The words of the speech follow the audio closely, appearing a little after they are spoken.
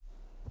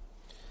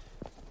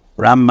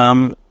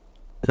Rambam,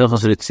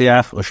 Hilchos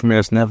Rotzeach,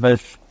 Ushmiras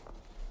Nefesh.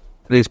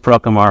 Today's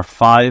program are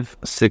 5,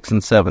 6,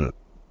 and 7.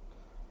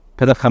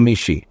 Perek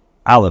Hamishi.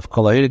 Aleph.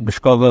 Kol ha'erik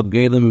b'shkova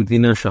b'gelim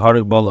medina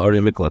sheharig bal ari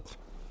miklat.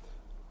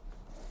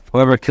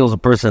 Whoever kills a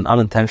person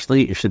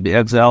unintentionally, he should be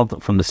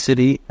exiled from the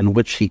city in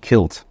which he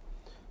killed.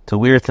 To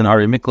Weirth and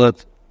Ari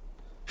Miklat,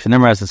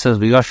 Shenemar, as it says,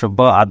 V'yashav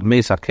ba ad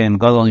meis ha'kein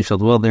gadol, you shall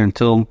dwell there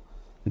until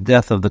the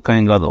death of the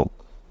kein gadol.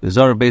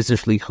 V'zor beis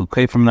shlichu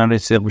kefim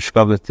naretzech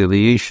b'shkova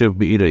t'liyeshiv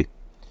b'irei.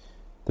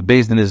 The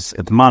Beis Din is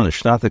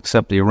admonished not to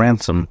accept a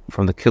ransom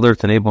from the killer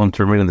to enable him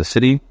to remain in the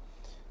city.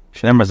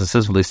 Shenemar, as it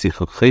says,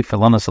 V'lisichu kef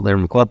elanas aler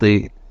miklat,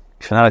 they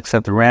should not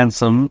accept a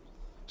ransom,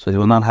 so he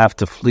will not have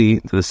to flee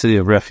to the city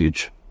of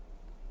refuge.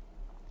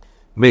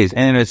 Beis,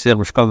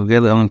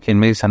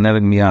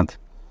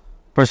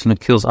 person who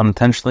kills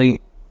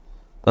unintentionally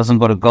doesn't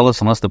go to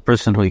Gullus unless the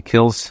person who he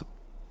kills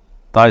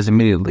dies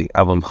immediately.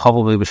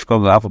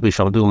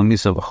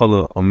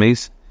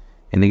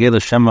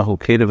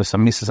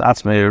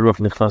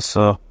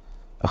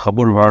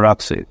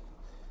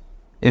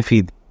 If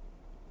he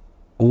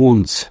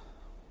wounds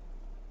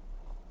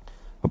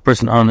a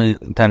person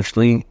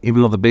unintentionally,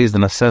 even though the Beis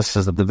Din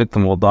assesses that the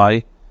victim will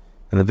die,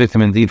 and the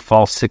victim indeed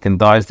falls sick and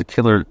dies, the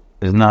killer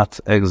is not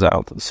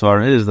exiled. So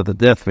it is that the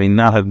death may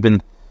not have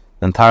been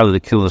entirely the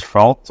killer's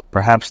fault.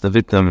 Perhaps the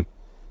victim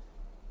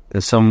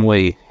in some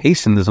way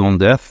hastened his own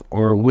death,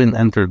 or wind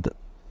entered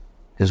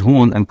his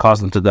wound and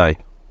caused him to die.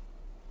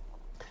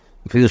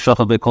 Even if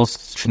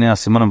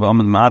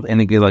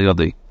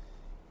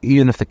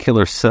the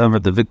killer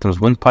severed the victim's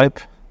windpipe,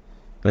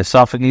 the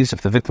esophagus,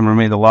 if the victim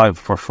remained alive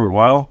for a short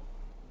while,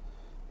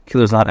 the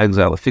killer is not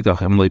exiled. It's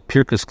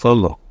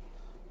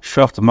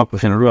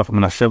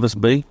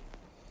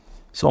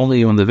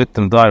only when the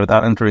victim died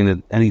without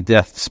entering any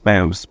death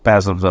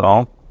spasms at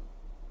all,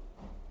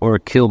 or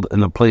killed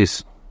in a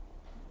place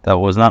that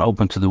was not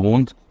open to the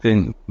wound,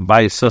 being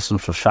by system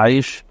for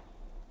shayish,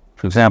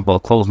 for example, a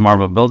closed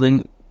marble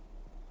building.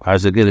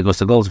 Gimel,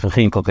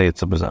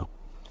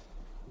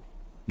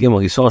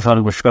 Yisrael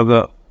Sharik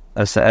B'Shkoga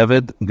as the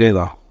Eved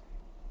Gela.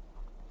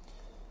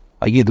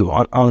 A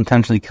Yidu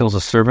unintentionally kills a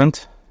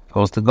servant,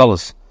 goes to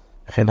Gullus.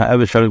 A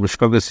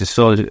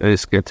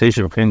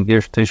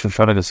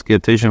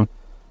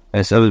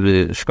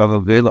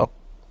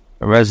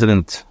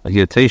resident, a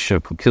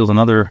Yeteshiv, who kills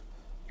another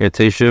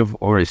Yeteshiv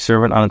or a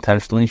servant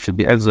unintentionally, should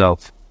be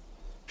exiled.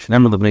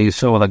 Children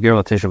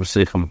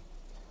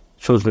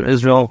of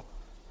Israel,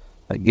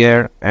 a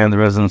ger, and the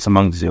residents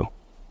amongst you.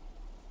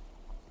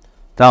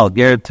 When a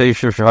ger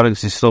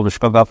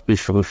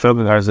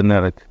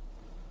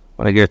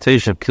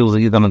Teshiv kills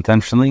a Yid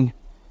unintentionally,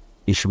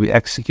 he should be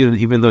executed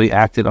even though he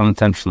acted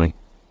unintentionally.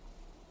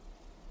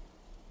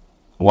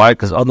 Why?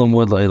 Because Adam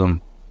would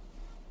La'ilam.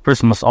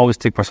 Person must always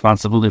take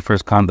responsibility for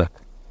his conduct.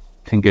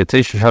 Can get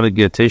Teshiv, how to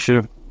get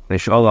Teshiv, they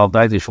should all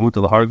die, they should move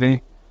to the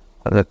Hargay,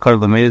 that the Kar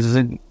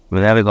Lamezig,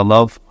 when adding a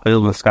love,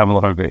 Hail and Skam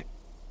al Hargay.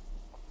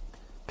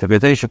 If a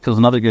Teshiv kills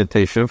another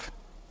Teshiv,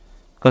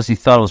 because he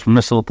thought it was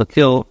permissible to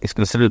kill, he's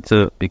considered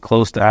to be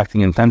close to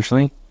acting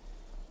intentionally,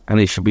 and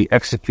he should be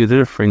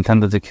executed for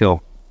intended to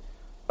kill.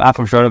 But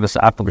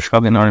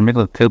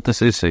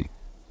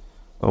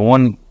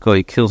one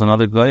guy kills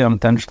another guy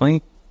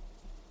unintentionally,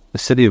 the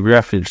city of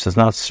refuge does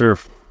not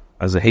serve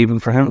as a haven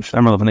for him.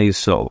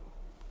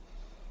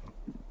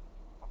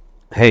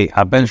 Hey,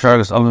 when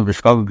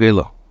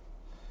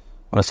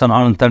a son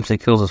unintentionally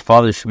kills his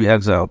father, he should be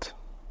exiled.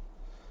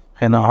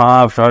 A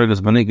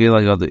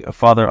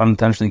father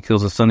unintentionally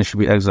kills his son, he should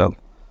be exiled.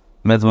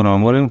 When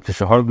the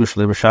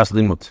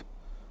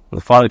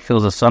father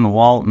kills his son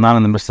while not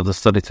in the midst of the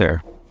study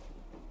tear.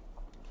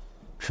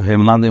 He taught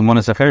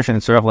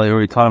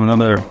him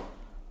another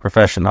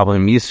profession.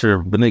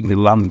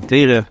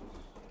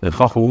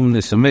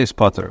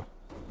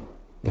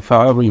 If,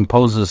 however, he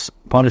imposes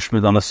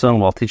punishment on the son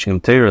while teaching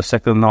him Torah, a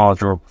secular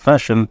knowledge, or a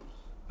profession,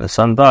 the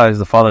son dies,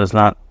 the father is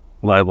not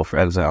liable for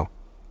exile.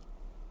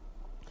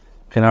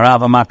 A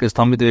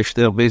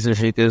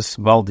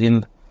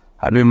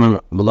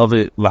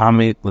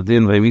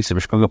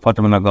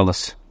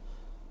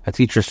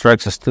teacher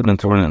strikes a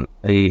student, or an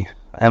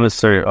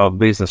emissary of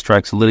Beis Din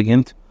strikes a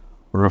litigant,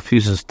 or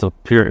refuses to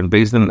appear in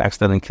Beis Din and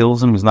accidentally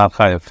kills him, he's not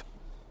chayiv.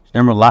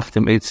 Remember,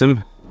 lachtim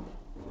eitzim.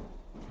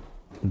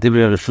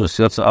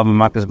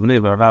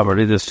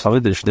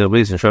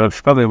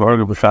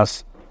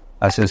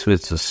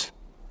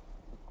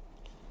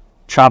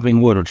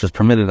 Chopping wood, which is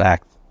permitted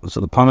act. So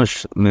the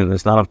punishment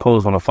is not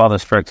imposed when a father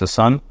strikes a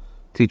son,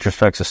 teacher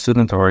strikes a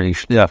student, or a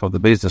shliach of the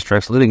Beis Din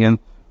strikes a litigant,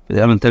 but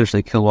they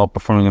unintentionally kill while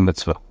performing a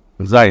mitzvah.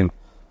 Zayin.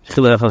 If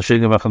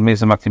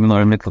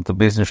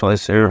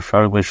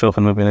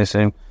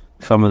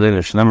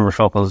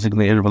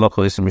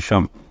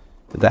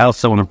the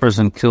outside, when a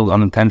person killed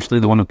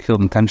unintentionally, the one who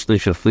killed intentionally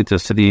should flee to a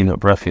city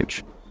of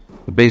refuge.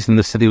 The Beis Din in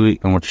the city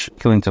in which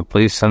killing took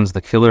place sends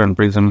the killer and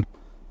brings him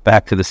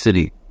back to the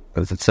city.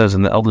 As it says,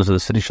 and the elders of the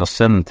city shall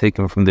send and take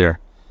him from there.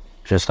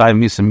 If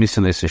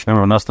the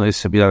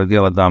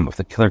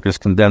killer is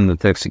condemned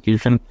to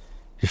execution,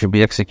 he should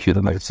be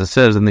executed. Like it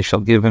says, and they shall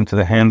give him to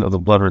the hand of the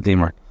blood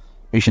redeemer.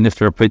 If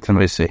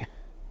they say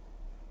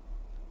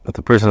that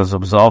the person is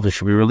absolved, he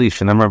should be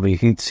released. And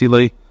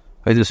the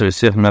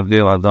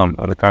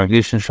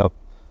congregation shall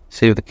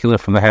save the killer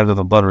from the hand of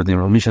the blood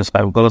redeemer.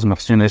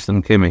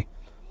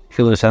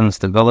 Killer sentence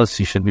to Gullus,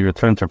 he should be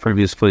returned to a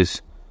previous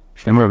place.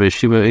 And the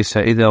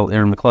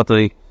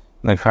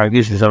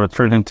congregation shall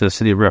return him to the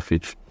city of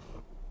refuge.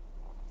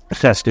 When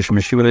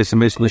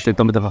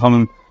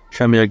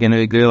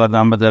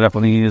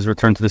he is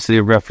returned to the city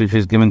of refuge, he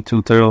is given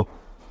 2 Torah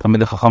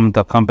to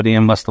accompany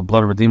him, lest the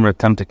blood redeemer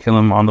attempt to kill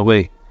him on the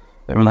way.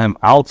 And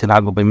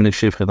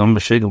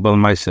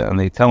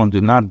they tell him,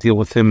 do not deal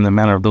with him in the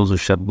manner of those who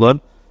shed blood.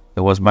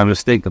 It was by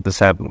mistake that this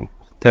happened.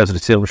 But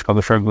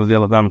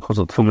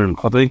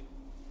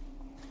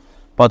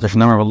there's a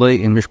number of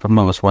lay in Mishpat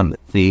Mamos when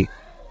the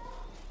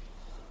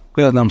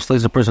Adam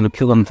slays a person who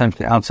killed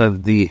unintentionally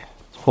outside the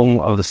home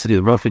of the city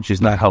of refuge.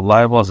 He's not held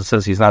liable, as it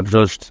says he's not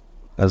judged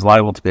as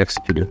liable to be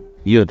executed.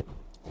 Yud.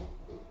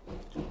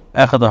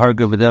 Echad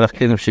hargu v'derech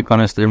kedim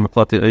shikonis the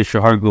irmaklati eisha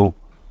hargu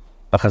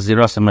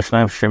achaziras and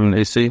mashnayim shemin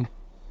esi.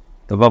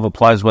 The above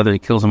applies whether he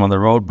kills him on the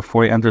road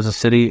before he enters the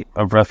city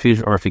of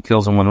refuge, or if he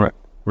kills him when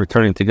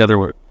returning together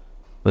with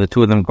the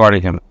 2 of them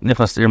guarding him. If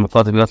he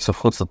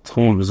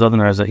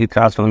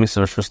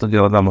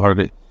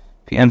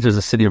enters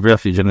the city of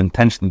refuge and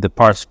intentionally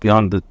departs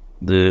beyond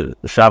the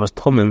Shabbos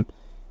Tumim,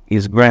 he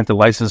is granted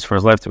license for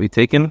his life to be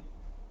taken,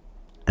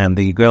 and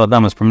the Geil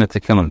Adam is permitted to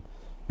kill him.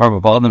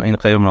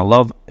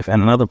 If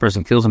another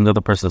person kills him, the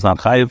other person is not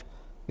chayiv.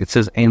 It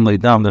says ein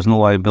leidam, there's no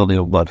liability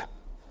of blood.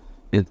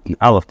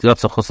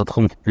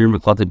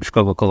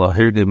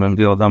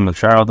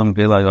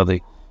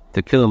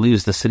 The killer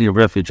leaves the city of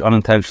refuge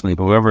unintentionally,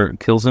 but whoever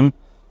kills him,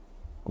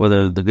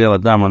 whether the Geil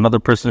Adam or another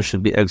person,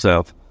 should be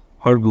exiled.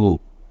 If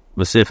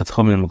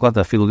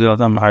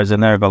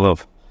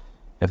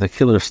the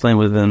killer is slain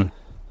within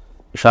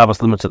the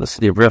Shabbos limits of the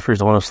city of refuge,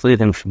 the one who slayed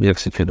him should be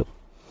executed.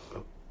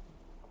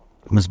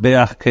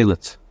 Mizbeach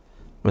Kelit.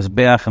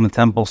 Mizbeach in the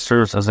temple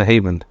serves as a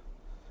haven.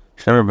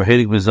 Shnever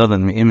b'hedig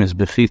b'zadan mi'im is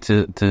b'chi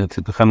to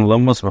Kuchan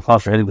Lomos, b'chal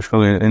sh'hedig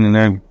b'shkog in the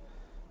name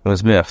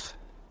Mizbeach.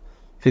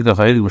 Fikach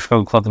ha'hedig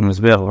b'shkog klatim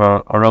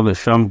Mizbeach, Arab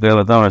Sham, Geil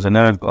Adam, as a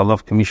nereg,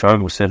 Alav Kamish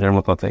Arg, V'seder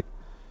Moklatei.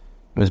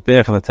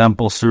 Mizbeach in the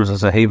temple serves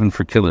as a haven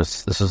for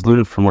killers. This is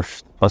looted from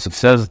which it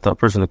says that the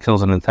person who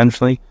kills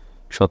unintentionally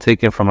shall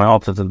take it from my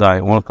altar to die.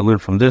 One can learn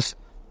from this: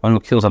 one who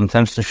kills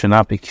unintentionally should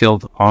not be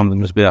killed on the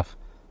Mizbeach.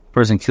 The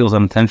person kills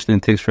unintentionally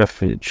and takes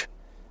refuge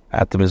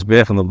at the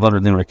Mizbeach, and the blood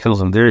redeemer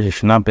kills him there. He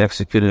should not be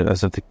executed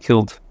as if they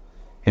killed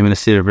him in the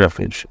city of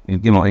refuge.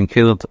 But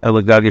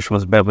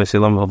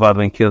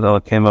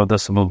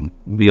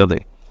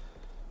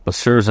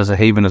serves as a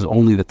haven is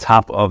only the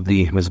top of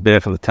the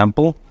Mizbeach of the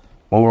temple.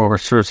 Moreover,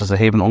 serves as a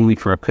haven only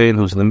for a kohen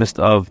who's in the midst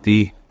of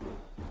the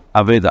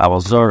Aveda.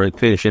 Avazar, a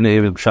kohen, Shene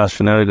Evid, B'shas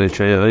Sheneri,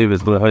 Shei Evid,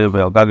 B'lehoyev,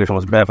 B'al-Gagish,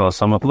 Mizbeach,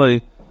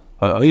 Al-Samah-Plei,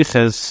 He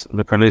says,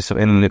 the Karnes of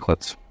Ein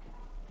Niklets.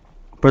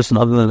 A person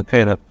other than the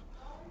kohen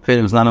who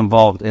is not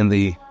involved in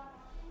the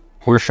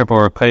worship,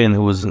 or a kohen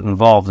who was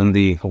involved in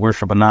the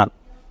worship but not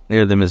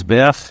near the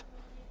Mizbeach,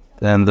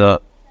 then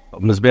the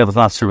Mizbeach does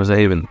not serve as a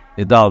haven.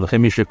 Idal, the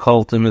Chemisha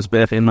called to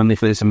Mizbeach, in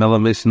Manifles, and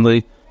Melam,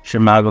 Masonly,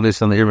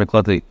 Shemagolis, and the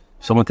Irmiklati.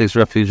 Someone takes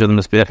refuge in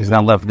the Mizbeach, he's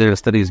not left there.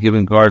 Instead, he's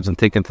given guards and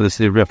taken to the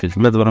city of refuge.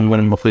 Medvarim, when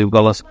in Mufli of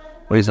Galas,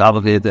 where he's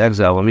obligated to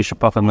exile. When Misha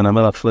Pacham, when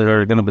Amelach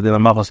Shleir, going to be the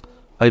Machas,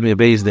 Haymi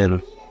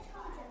Bezdin.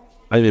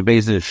 Haymi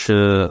Bezdish,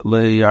 Le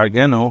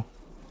Yargeno,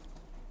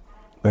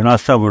 we're not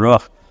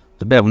Shavuroch.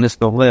 The Bev,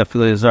 Nisto, Le,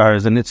 Philly Zar,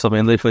 is a Nitzel,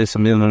 and Leifle,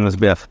 Samil, and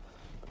Mizbeach.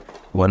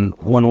 When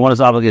one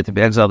is obligated to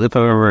be exiled, if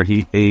however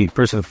a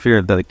person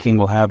feared that a king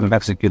will have him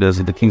executed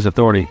as the king's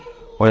authority,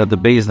 or that the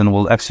Bezdin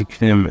will execute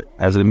him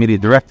as an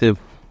immediate directive,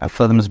 and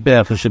for them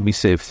Mizbeach, it should be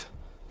saved.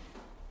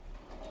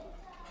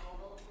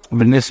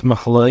 V'nis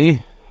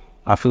machloi,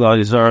 afil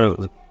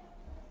al-yizar,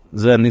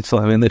 zeh nitzel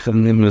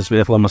ha'v'nechem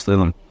Mizbeach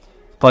l'masleilim.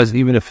 Applies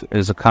even if it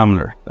is a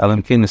commoner.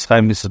 Alam kin is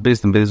chayim Mrs.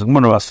 Bezdin, Bezdin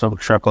G'monu asab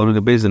k'shar kol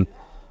ruga Bezdin,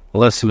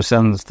 unless he was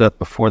sentenced that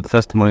before the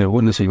testimony of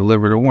witness he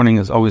delivered a warning,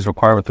 is always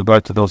required with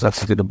regard to those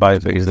executed by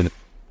Bezdin.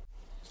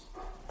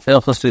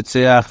 Hilchos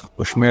Rotzeach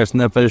u'shmeres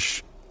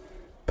nefesh,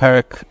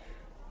 Perek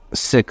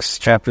 6,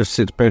 chapter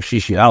 6, Perek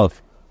Shishi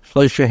Aleph.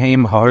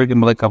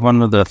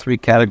 The 3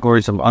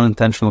 categories of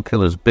unintentional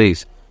killers.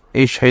 Base.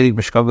 There's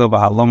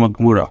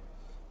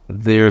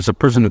a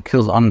person who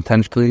kills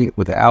unintentionally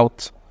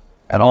without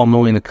at all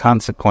knowing the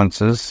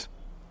consequences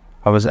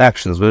of his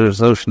actions. Who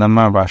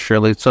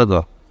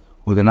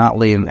did not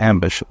lay in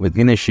ambush. So he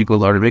goes to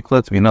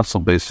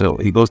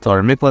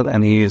Armiklat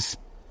and he is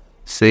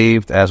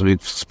saved, as we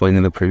explained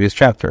in the previous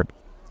chapter.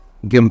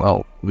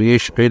 Gimbal.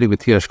 There's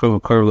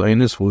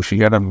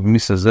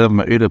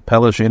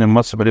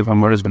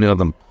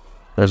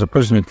a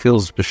person who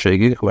kills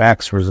b'shegig,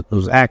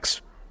 whose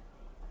acts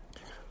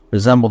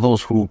resemble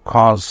those who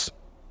cause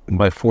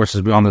by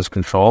forces beyond his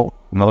control.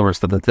 In other words,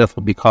 that the death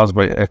will be caused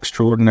by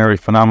extraordinary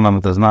phenomenon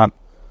that does not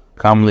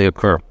commonly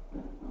occur.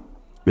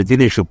 He's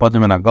from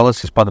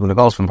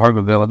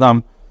Hargo Geil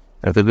Adam.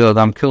 If the Gil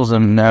Adam kills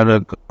him,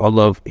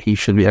 he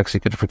should be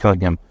executed for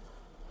killing him.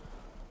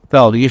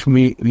 There's a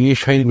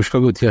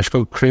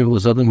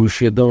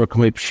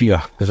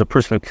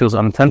person who kills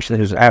unintentionally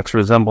whose acts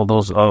resemble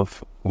those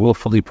of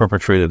willfully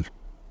perpetrated.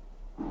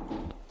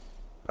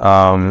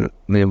 They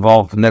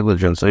involve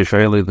negligence. So he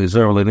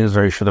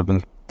should have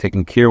been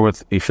taken care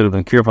with. He should have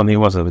been careful, and he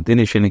wasn't. He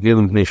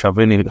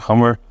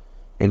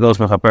goes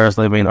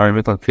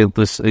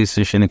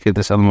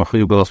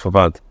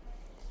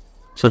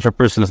such a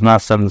person is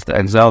not sentenced to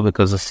exile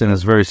because the sin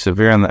is very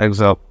severe, and the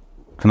exile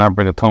cannot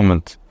bring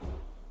atonement.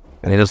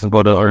 And he doesn't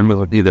go to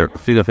Arimillah either.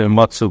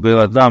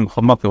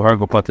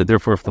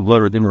 Therefore, if the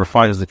blood redeemer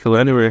refines the killer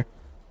anywhere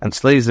and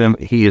slays him,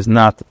 he is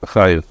not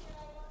chayiv.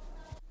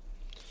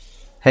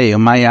 Hey,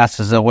 Umay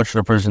asks, what should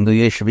a person do?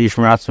 You should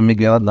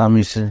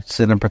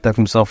sit and protect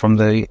himself from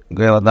the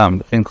Gael Adam.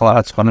 If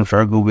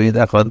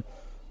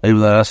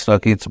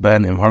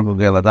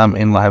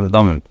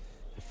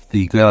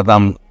the Gael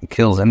Adam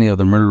kills any of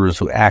the murderers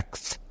who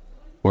acts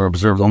were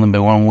observed only by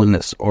one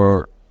witness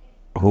or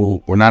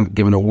who were not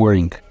given a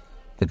warning,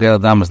 the Gael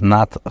Adam is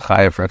not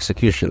chayav for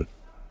execution.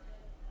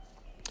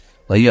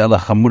 Killing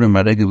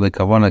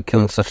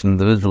such an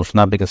individual should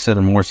not be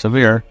considered more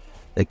severe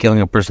than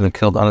killing a person who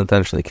killed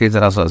unintentionally.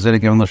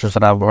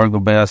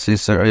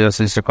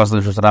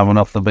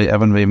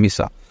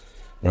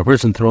 When a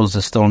person throws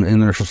a stone in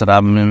the Rosh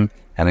Hashanah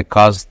and it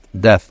caused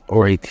death,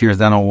 or he tears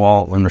down a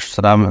wall in Rosh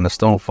Hashanah and the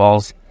stone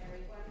falls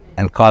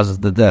and causes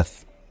the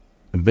death,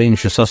 it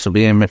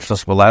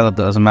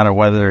doesn't matter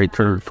whether he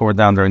tore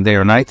down during day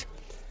or night.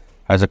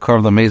 As a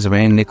korv lemezid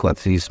ain't niklat,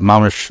 he's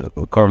mamish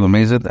korv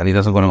lemezid, and he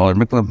doesn't go to all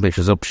miklat.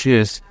 Because up she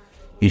is,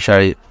 he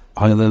shall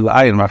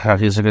ayin machar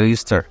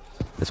Easter.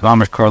 It's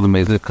mamish korv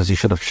lemezid because he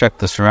should have checked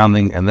the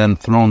surrounding and then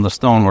thrown the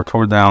stone or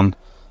tore down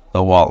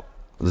the wall.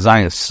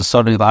 Zion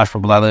sasodi lash for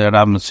b'layla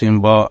yarav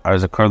mitzimba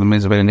as a korv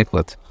lemezid ain't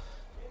niklat.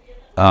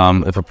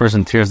 If a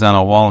person tears down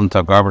a wall into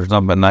a garbage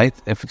dump at night,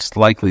 if it's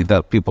likely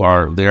that people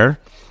are there,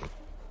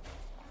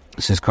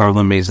 it says korv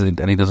lemezid,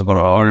 and he doesn't go to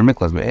all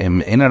miklat.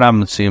 In yarav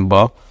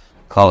mitzimba.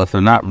 If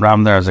they're not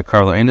ram there as a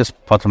karla anus,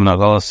 patam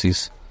nagalas,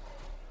 he's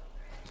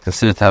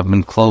considered to have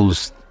been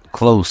close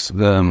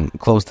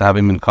to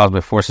having been caused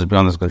by forces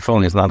beyond his control,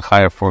 and he's not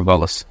higher for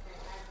galas.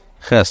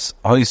 Ches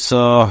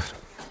hoisa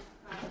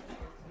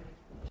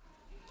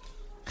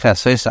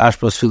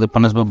ashbos fili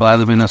panas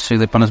b'bayla v'nas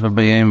fili panas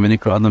b'bayim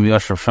v'nikra adam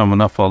yashav sham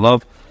v'nafal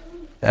love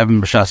even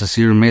b'shas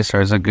asir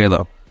meisar is a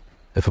gela.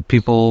 If a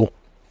people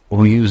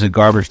who use a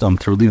garbage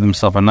dump to relieve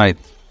themselves at night,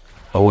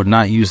 but would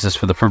not use this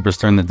for the purpose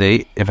during the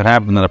day, if it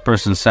happened that a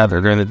person sat there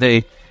during the day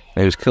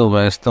and he was killed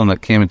by a stone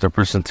that came into a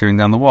person tearing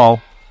down the wall,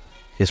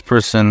 his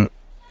person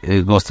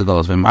goes to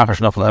Golos.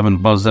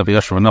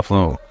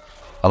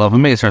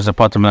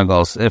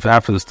 If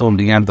after the stone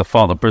began to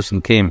fall, the person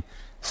came,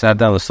 sat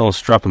down, the stone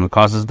struck him and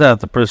caused his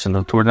death, the person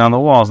who tore down the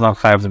wall is not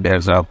chayav to be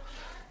exiled.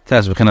 The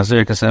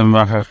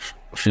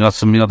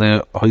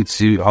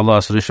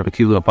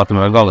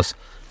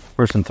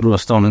person threw a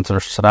stone into the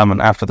Saddam,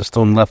 and after the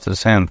stone left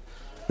his hand,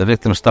 the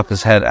victim stuck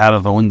his head out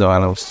of a window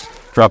and was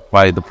struck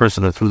by the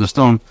person who threw the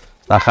stone.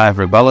 It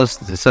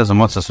says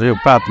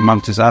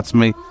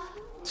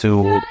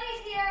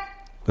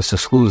this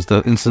excludes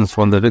the instance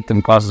when the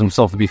victim causes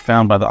himself to be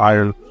found by the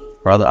iron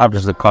or other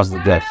objects that cause the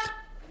death.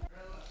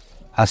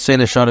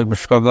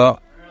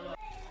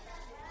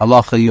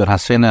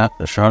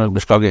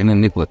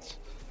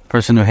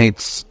 Person who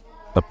hates,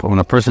 when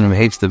a person who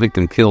hates the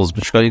victim kills,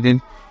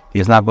 he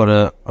is not going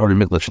to order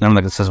miklat.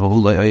 Like it says,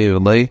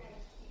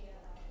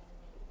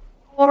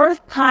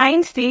 Fourth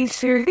time stays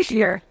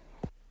here.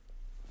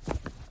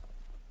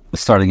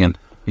 Let's start again.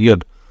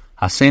 Yud.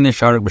 Hasena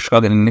sharik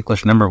b'shkag in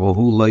English number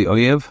who lay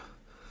oyev.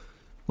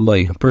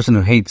 Lay. A person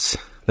who hates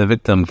the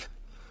victim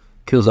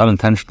kills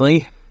unintentionally.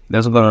 He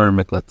doesn't go to order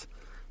miklat.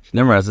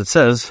 Remember, as it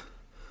says,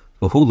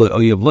 who lay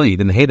oyev lay. He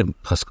didn't hate him.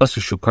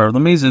 Chaskasu shukar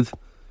lemezid.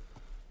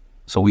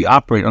 So we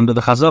operate under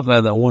the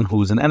chazaka that one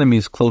who is an enemy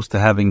is close to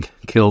having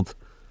killed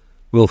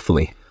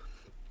willfully.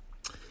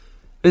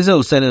 What's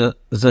considered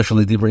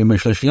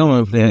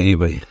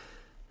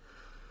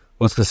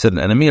an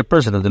enemy? A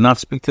person who did not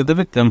speak to the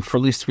victim for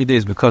at least 3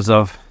 days because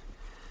of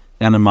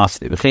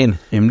animosity. Following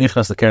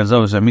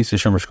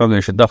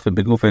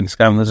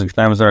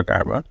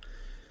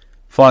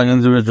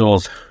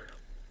individuals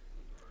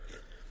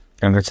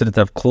are considered to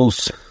have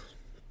close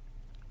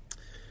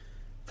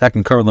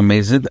attacking Karla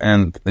Mazid,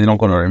 and they don't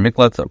go to a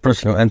miklat. A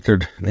person who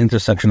entered an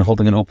intersection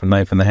holding an open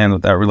knife in the hand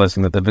without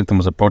realizing that the victim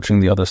was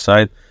approaching the other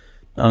side,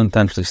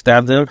 unintentionally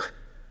stabbed him.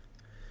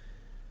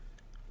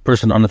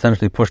 Person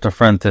unintentionally pushed a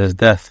friend to his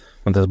death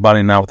with his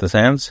body now with his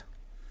hands.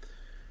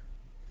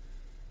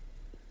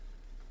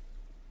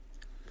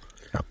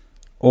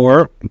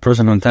 Or a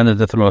person who intended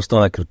to throw a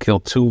stone that could kill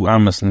 2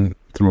 armies and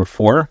threw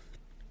 4.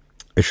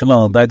 Person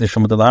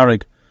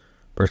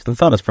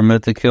thought it's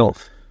permitted to kill.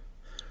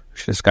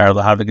 He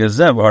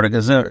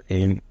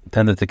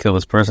intended to kill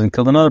this person,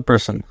 killed another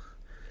person.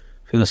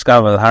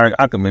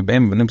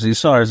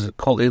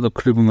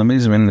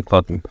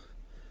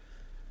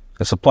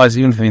 This applies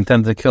even if you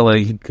intend to kill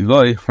a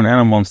goy for an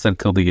animal instead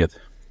kill the yid.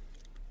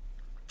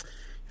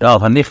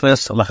 When the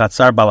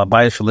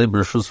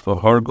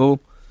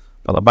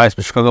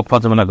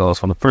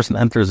person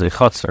enters a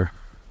chutzner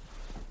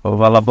of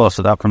balabos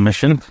without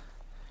permission,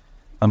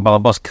 and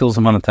balabos kills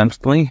him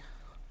unintentionally,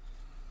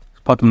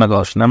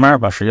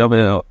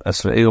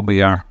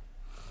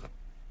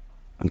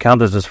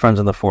 encounters his friends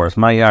in the forest.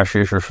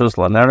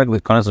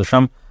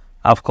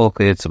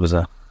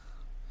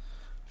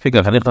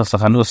 Figure Hilchos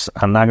Hanus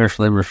Hanager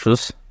Shleber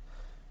Shus.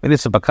 It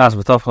is a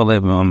bakas b'tovcha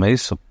leib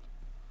ma'ameis.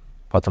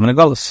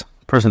 Patam.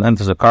 Person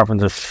enters a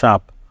carpenter's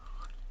shop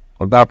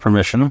without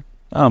permission.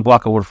 A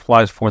block of wood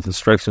flies forth and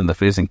strikes him in the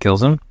face and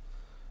kills him.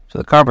 So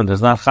the carpenter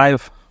is not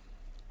chayiv.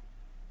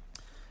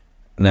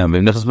 Now,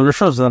 then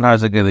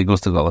he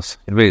goes to Golas.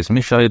 It reads,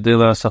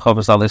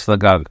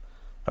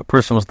 a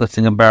person was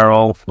lifting a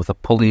barrel with a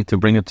pulley to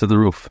bring it to the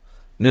roof.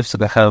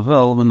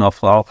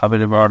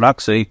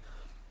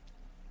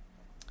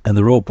 And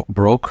the rope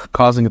broke,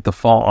 causing it to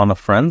fall on a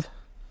friend.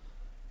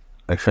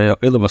 Or a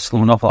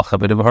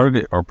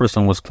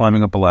person was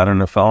climbing up a ladder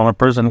and it fell on a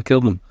person and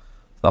killed him.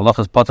 The Allah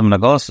is patam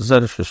nagalas. This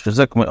is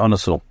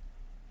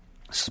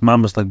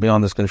like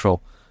beyond this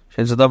control.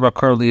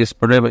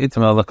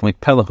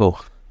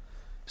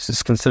 This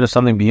is considered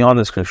something beyond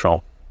this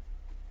control.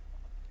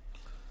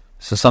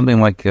 This is something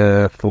like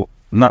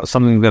not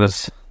something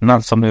that's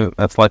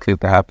likely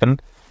to happen.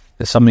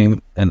 It's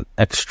something an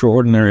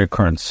extraordinary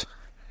occurrence.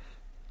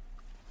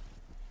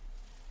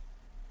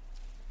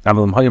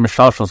 Person was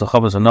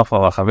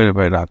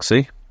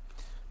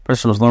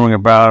lowering a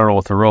barrel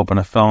with a rope and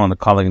it fell on a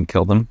colleague and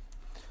killed him.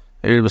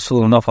 Or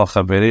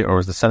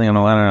was descending on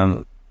a ladder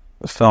and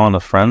fell on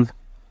a friend.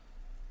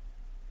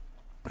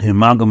 He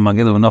was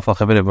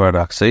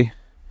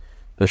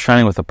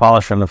shining with a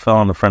polisher and it fell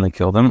on a friend and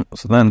killed him.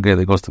 So then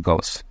he goes to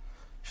Golas.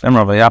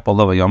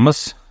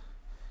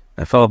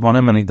 It fell upon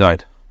him and he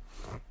died.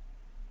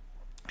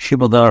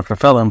 Shibal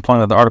fell,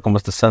 implying that the article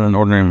must descend in an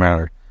ordinary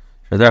manner.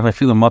 It's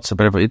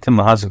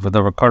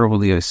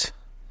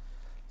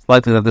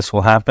likely that this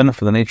will happen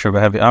for the nature of a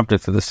heavy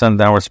object to descend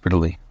downward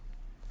speedily.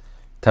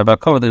 So if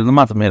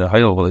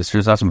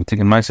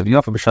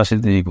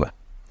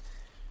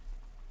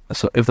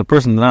the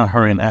person did not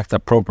hurry and act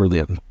appropriately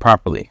and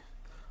properly,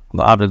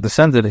 the object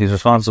descended, he's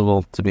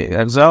responsible to be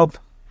exiled.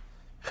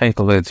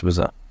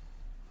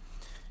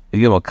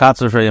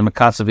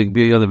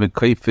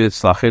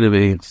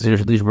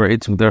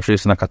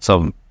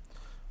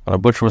 When a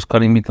butcher was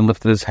cutting meat and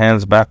lifted his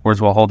hands backwards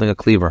while holding a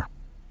cleaver.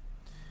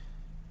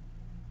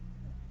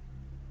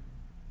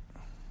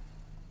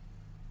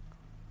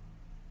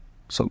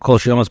 So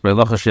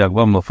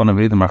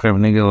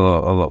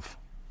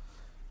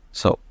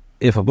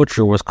if a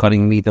butcher was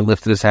cutting meat and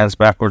lifted his hands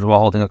backwards while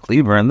holding a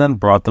cleaver and then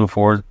brought them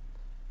forward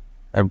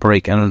a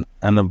break and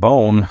a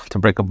bone to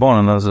break a bone,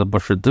 and as a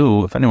butcher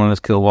do, if anyone is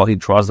killed while he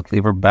draws the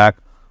cleaver back,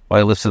 while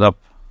he lifts it up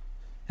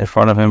in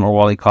front of him, or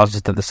while he causes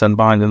it to descend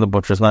behind him, the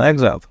butcher is not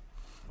exiled.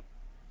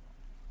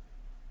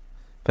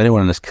 If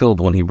anyone is killed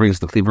when he brings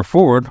the cleaver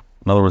forward,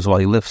 in other words, while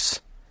he lifts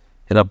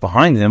it up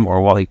behind him,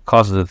 or while he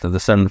causes it to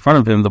descend in front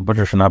of him, the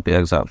butcher should not be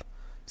exiled.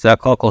 This is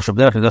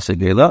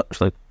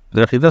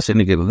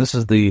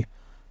the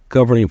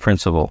governing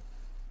principle.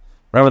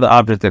 Whenever the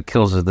object that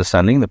kills is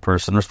descending, the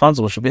person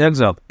responsible should be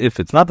exiled. If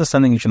it's not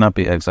descending, he should not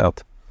be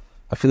exiled.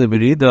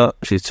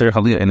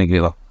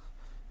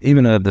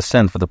 Even a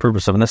descent for the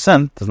purpose of an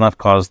ascent does not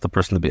cause the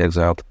person to be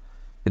exiled.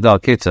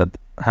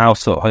 How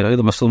so?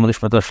 The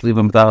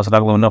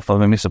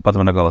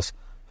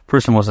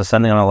person was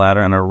ascending on a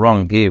ladder and a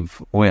rung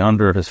gave way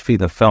under his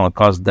feet and fell and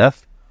caused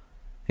death.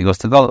 He goes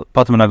to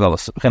Patam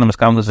Nagalas.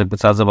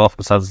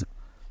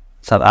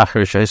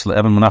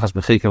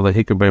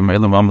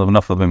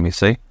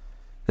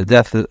 The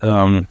death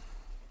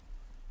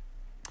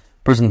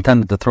person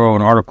intended to throw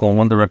an article in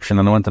one direction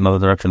and went another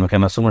direction.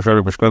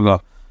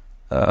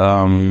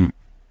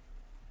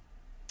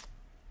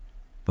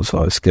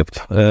 So I skipped.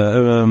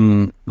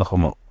 Person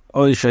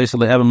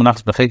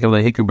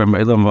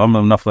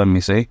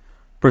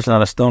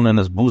had a stone in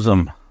his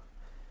bosom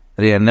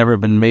that he had never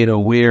been made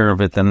aware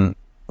of it, and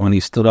when he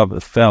stood up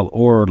it fell.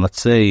 Or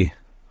let's say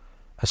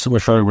a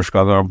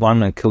a blind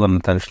man killed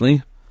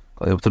unintentionally.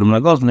 They are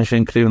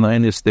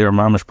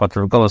mamish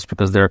pater of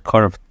because they are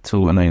carved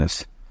to an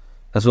anus.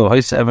 As well, there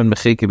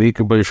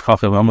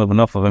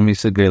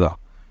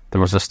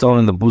was a stone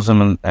in the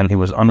bosom and he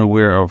was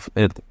unaware of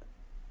it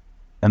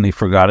and he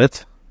forgot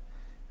it,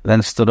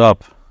 then stood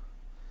up.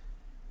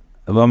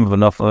 If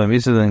an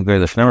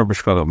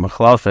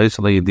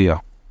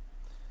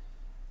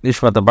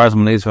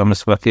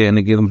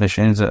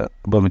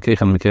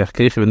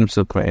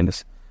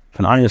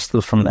iron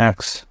slips from an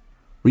axe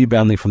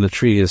rebounding from the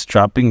tree is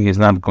chopping, he is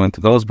not going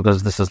to go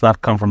because this does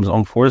not come from his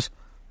own force,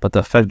 but the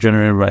effect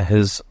generated by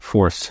his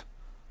force.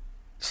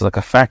 It's like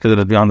a factor that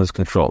is beyond his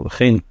control.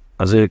 Person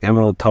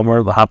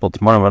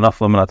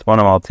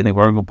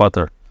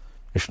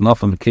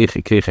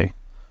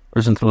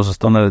throws a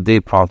stone at a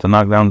date palm to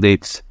knock down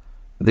dates.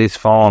 The dates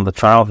fall on the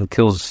child and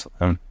kills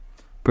him.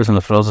 Person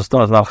that throws a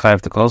stone is not chayav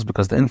to close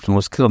because the infant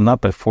was killed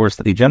not by force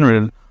that he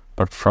generated,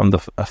 but from the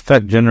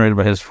effect generated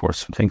by his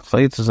force.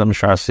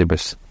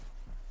 Hilchos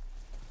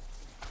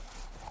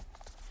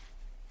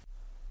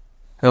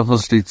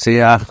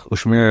Rotzeach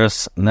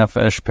Ushmiras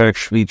Nefesh Perek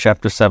Shvi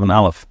Chapter 7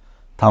 Aleph.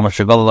 Talmud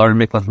Shagol Lar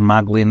Miklat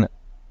Maglin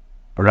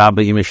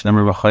Rabbi Yimish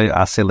Nemer B'Chay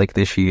Aseh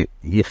Lekdesh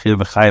Yichir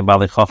V'Chay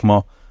Bali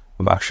Chachma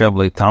V'Achshav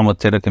Le Talmud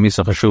Teda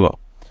Kamisa Chashua.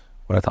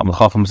 When a Talmud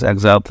Chacham is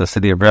exiled to the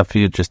city of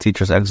refuge, his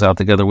teachers exiled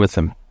together with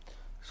him.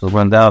 So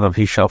when down of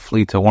he shall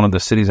flee to one of the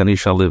cities and he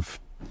shall live.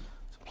 It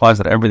implies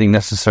that everything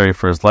necessary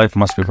for his life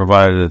must be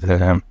provided to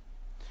him.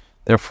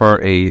 Therefore,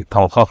 a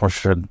Talmud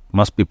Chacham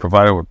must be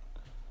provided with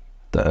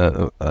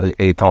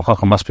a Talmud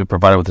Chacham must be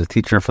provided with a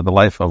teacher for the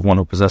life of one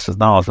who possesses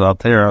knowledge. Without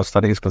Torah,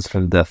 study is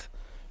considered death.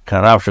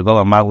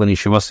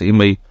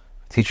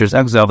 Teachers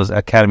exiled, his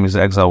academy is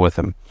exiled with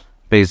him.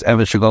 When a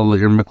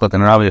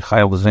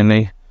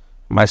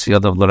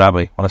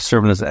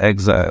servant is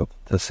exiled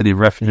to the city of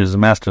refuge, his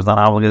master is not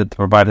obligated to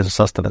provide his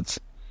sustenance.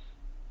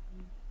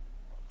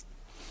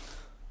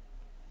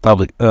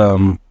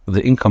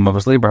 The income of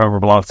his labor, however,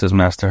 belongs to his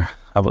master.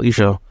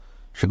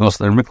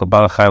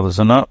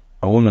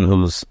 A woman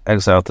who is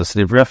exiled to the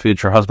city of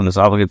refuge, her husband is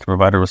obligated to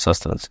provide her with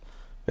sustenance.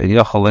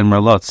 You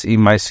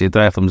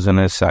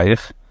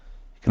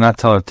cannot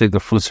tell her to take the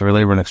fruits of her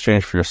labor in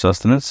exchange for your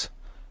sustenance.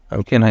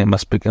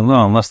 Must speak in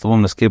law unless the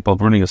woman is capable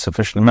of earning a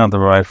sufficient amount to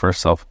provide for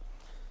herself.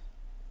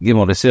 When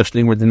a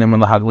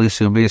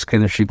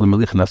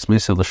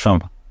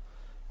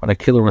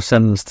killer was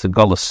sentenced to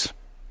Gullus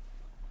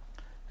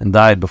and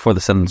died before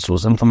the sentence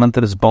was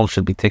implemented, his bones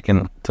should be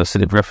taken to a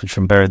city of refuge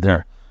and buried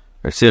there.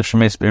 When a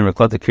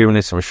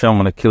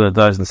killer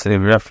dies in the city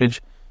of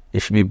refuge, he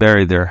should be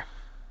buried there.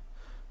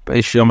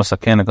 The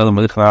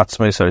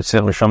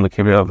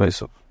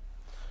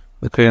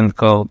Kohen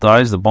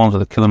dies, the bones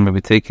of the killer may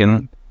be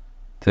taken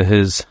to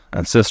his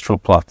ancestral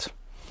plot.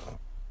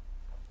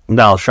 When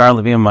any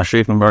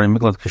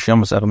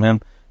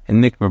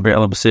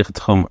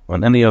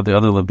of the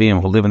other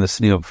Leviim who live in the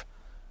city of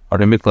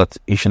Arei Miklat,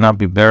 he should not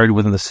be buried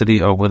within the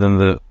city or within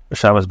the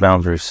Shabbos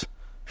boundaries.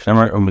 As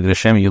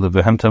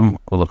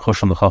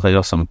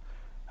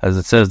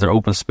it says, their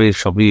open space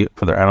shall be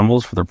for their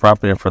animals, for their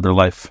property, and for their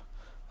life.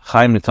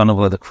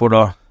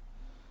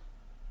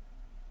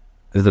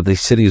 Is that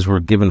these cities were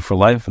given for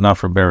life, not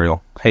for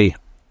burial. Hey.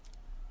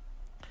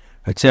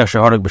 When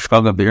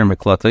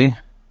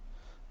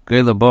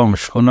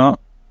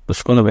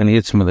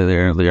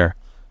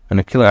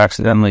a killer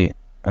accidentally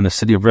in a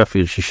city of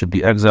refuge, he should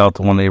be exiled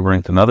to one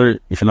neighboring to another.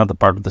 He should not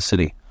depart with the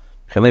city.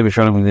 The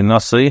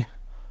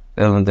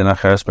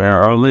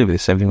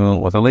same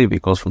thing with a Levi.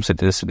 It goes from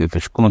city to city.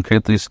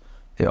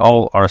 They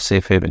all are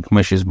safe haven.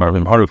 If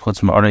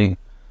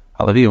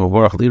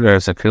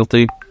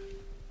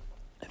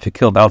he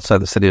killed outside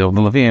the city of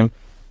the Levim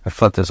and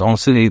fled to his own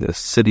city, the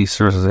city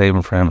serves as a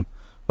haven for him.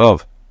 When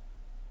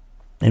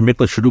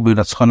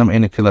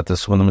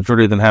the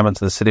majority of the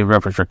inhabitants of the city of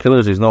refuge are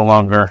killers, he's no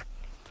longer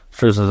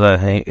serves as a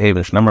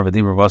haven.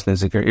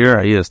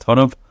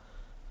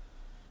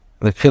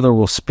 The killer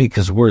will speak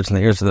his words in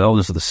the ears of the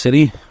elders of the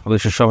city.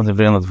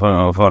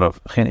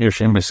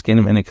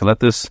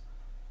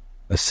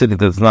 A city that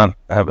does not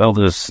have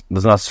elders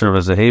does not serve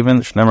as a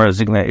haven. When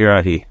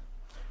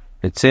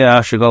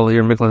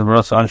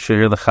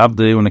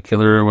the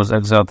killer was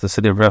exiled to the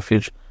city of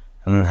refuge,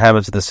 and the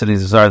inhabitants of the city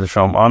desired to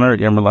show him honor,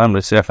 you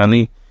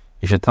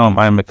should tell him,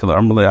 I am a killer.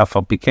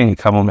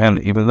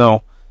 Even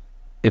though,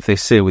 if they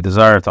say, we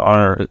desire to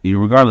honor you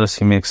regardless,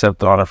 he may accept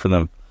the honor for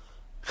them.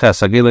 A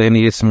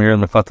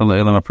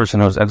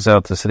person who is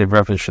exiled to the city of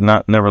refuge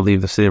should never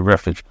leave the city of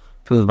refuge.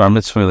 It doesn't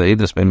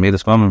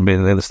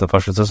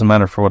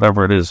matter for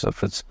whatever it is,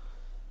 if it's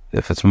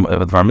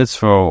bar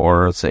mitzvah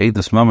or it's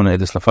eidus mammon,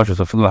 eidus nefashos,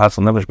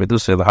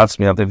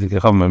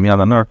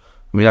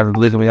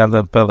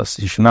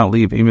 you should not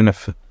leave, even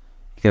if you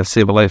can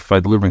save a life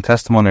by delivering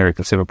testimony, or you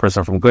can save a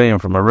person from goyim,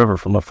 from a river,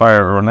 from a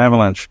fire, or an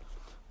avalanche.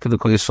 He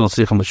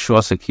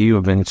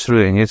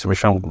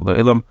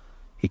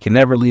can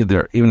never leave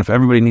there, even if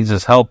everybody needs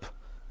his help,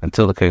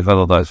 until the Kohen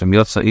Gadol dies. And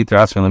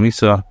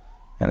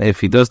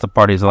if he does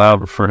depart, he's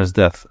allowed for his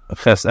death. All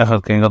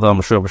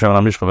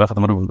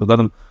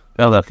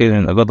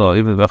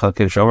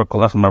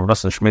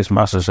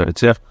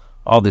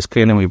these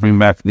Kohanim, we bring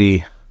back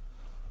the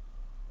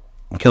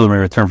killer may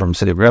return from the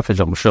city of refuge.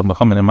 He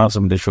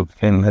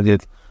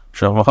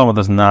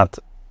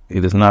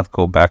does not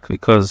go back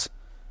because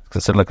it's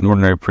considered like an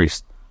ordinary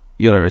priest.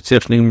 Following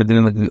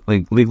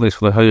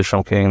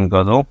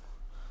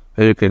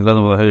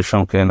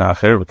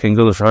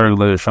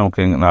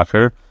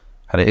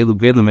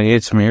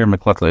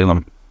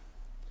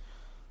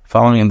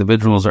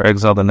individuals are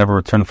exiled and never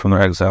return from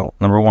their exile.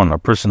 Number 1, a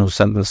person who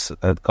sentenced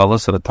at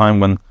Galus at a time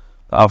when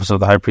the office of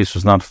the high priest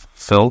was not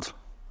filled.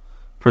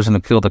 A person who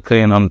killed a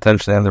Kohen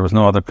unintentionally and there was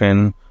no other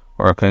Kohen,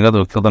 or a Kohen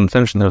Gadol who killed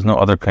unintentionally, there was no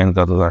other Kohen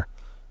Gadol there.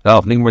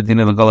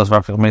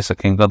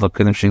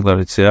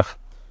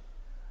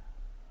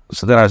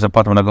 So then I said,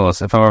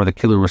 if however the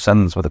killer was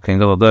sentenced, but the Kohen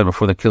Gadol died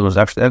before the killer was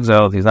actually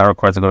exiled, he's not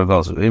required to go to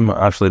Galus.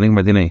 Actually, Ning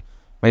Medini,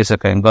 Mesa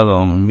Kohen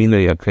Gadol,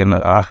 Mila Kohen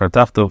Achar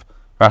Taftov,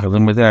 Rachel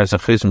Ning Medini, as a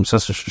Chizim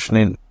Sesser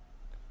Shnein,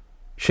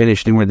 Sheni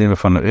Shning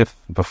Medini. If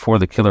before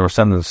the killer was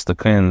sentenced, the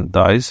Kohen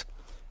dies,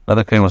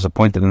 another Kohen was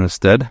appointed in his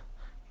stead,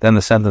 then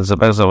the sentence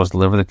of exile was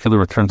delivered. The killer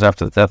returns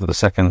after the death of the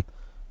second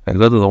Kohen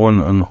Gadol, the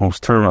one on whose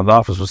term of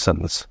office was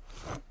sentenced.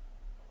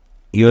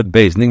 Yud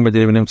Beis Ning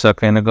Medini Nimtza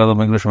Kohen Gadol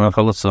English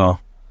Melchalitza.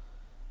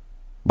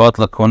 But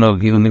if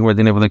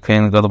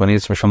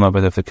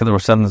the killer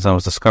was sentenced and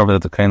was discovered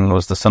that the Kohen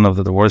was the son of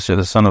the divorcee or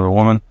the son of a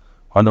woman,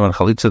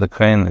 the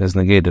Kohen is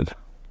negated.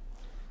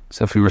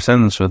 So if he were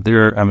sentenced with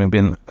their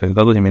being Kohen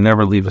Gadol, he may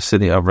never leave a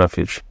city of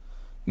refuge.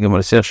 When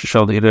a killer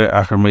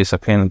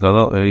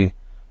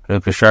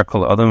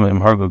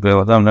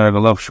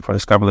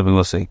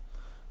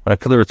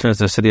returns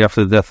to the city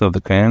after the death of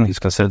the Kohen, he's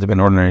considered to be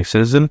an ordinary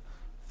citizen.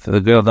 If the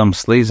Goel Adam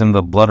slays him,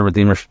 the blood of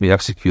Redeemer should be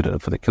executed.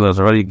 If the killer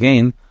has already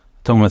gained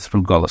atonement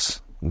through Galus.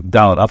 Even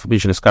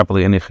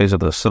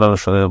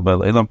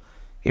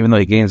though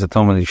he gains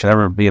atonement, he should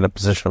never be in a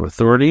position of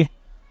authority.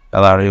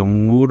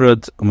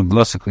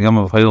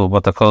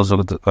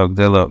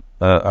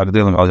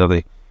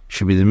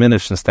 Should be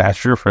diminished in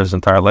stature for his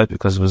entire life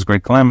because of his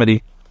great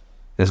calamity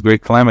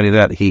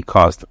that he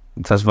caused.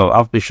 It says, although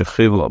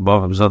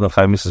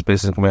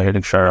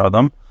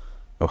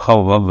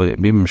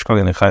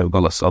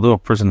a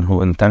person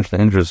who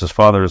intentionally injures his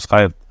father is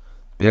chayav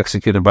be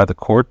executed by the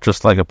court,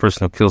 just like a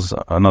person who kills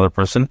another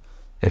person.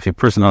 If a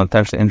person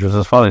unintentionally injures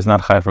his father, he's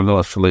not chayav for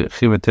galus. For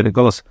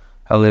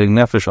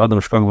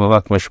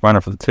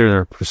the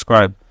Torah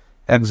prescribed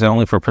exile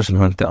only for a person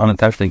who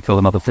unintentionally killed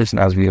another person,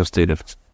 as we have stated.